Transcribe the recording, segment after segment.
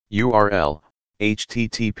URL,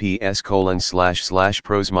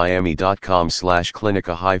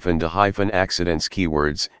 https://prosmiami.com/clinica-de-accidents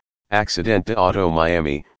keywords, accident de auto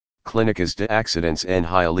Miami, Clinicas de accidents en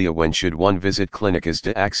Hialeah. When should one visit Clinicas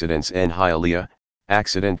de accidents en Hialeah,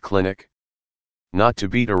 accident clinic? Not to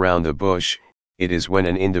beat around the bush, it is when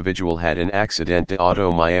an individual had an accident de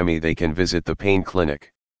auto Miami they can visit the pain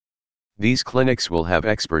clinic. These clinics will have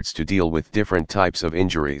experts to deal with different types of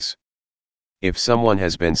injuries. If someone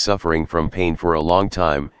has been suffering from pain for a long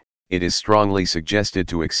time, it is strongly suggested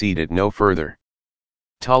to exceed it no further.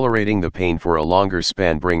 Tolerating the pain for a longer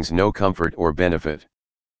span brings no comfort or benefit.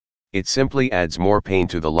 It simply adds more pain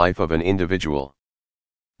to the life of an individual.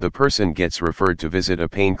 The person gets referred to visit a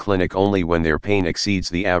pain clinic only when their pain exceeds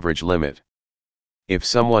the average limit. If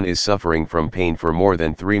someone is suffering from pain for more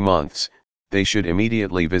than 3 months, they should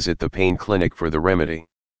immediately visit the pain clinic for the remedy.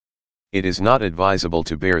 It is not advisable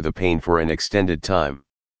to bear the pain for an extended time.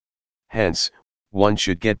 Hence, one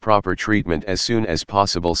should get proper treatment as soon as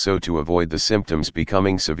possible so to avoid the symptoms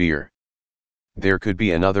becoming severe. There could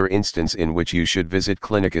be another instance in which you should visit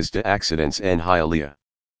Clinicas de accidents en Hialeah.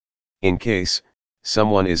 In case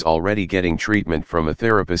someone is already getting treatment from a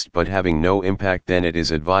therapist but having no impact, then it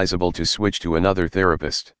is advisable to switch to another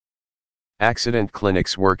therapist. Accident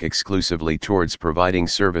clinics work exclusively towards providing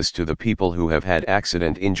service to the people who have had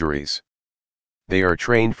accident injuries. They are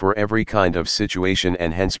trained for every kind of situation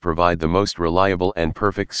and hence provide the most reliable and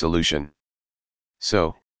perfect solution.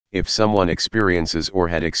 So, if someone experiences or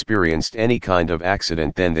had experienced any kind of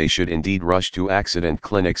accident, then they should indeed rush to accident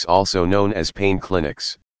clinics, also known as pain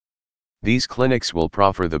clinics. These clinics will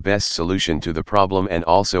proffer the best solution to the problem and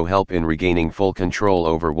also help in regaining full control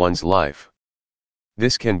over one's life.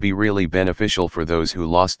 This can be really beneficial for those who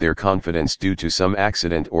lost their confidence due to some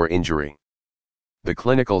accident or injury. The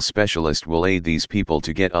clinical specialist will aid these people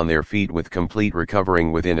to get on their feet with complete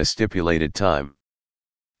recovering within a stipulated time.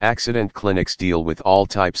 Accident clinics deal with all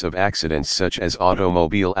types of accidents such as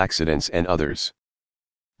automobile accidents and others.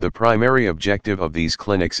 The primary objective of these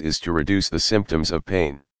clinics is to reduce the symptoms of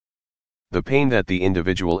pain. The pain that the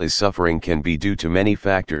individual is suffering can be due to many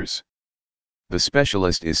factors. The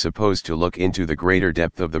specialist is supposed to look into the greater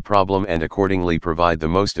depth of the problem and accordingly provide the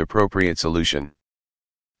most appropriate solution.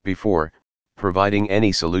 Before providing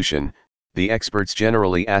any solution, the experts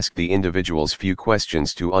generally ask the individuals few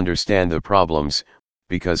questions to understand the problems,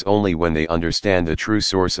 because only when they understand the true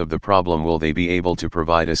source of the problem will they be able to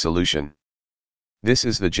provide a solution. This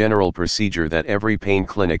is the general procedure that every pain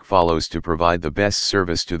clinic follows to provide the best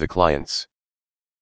service to the clients.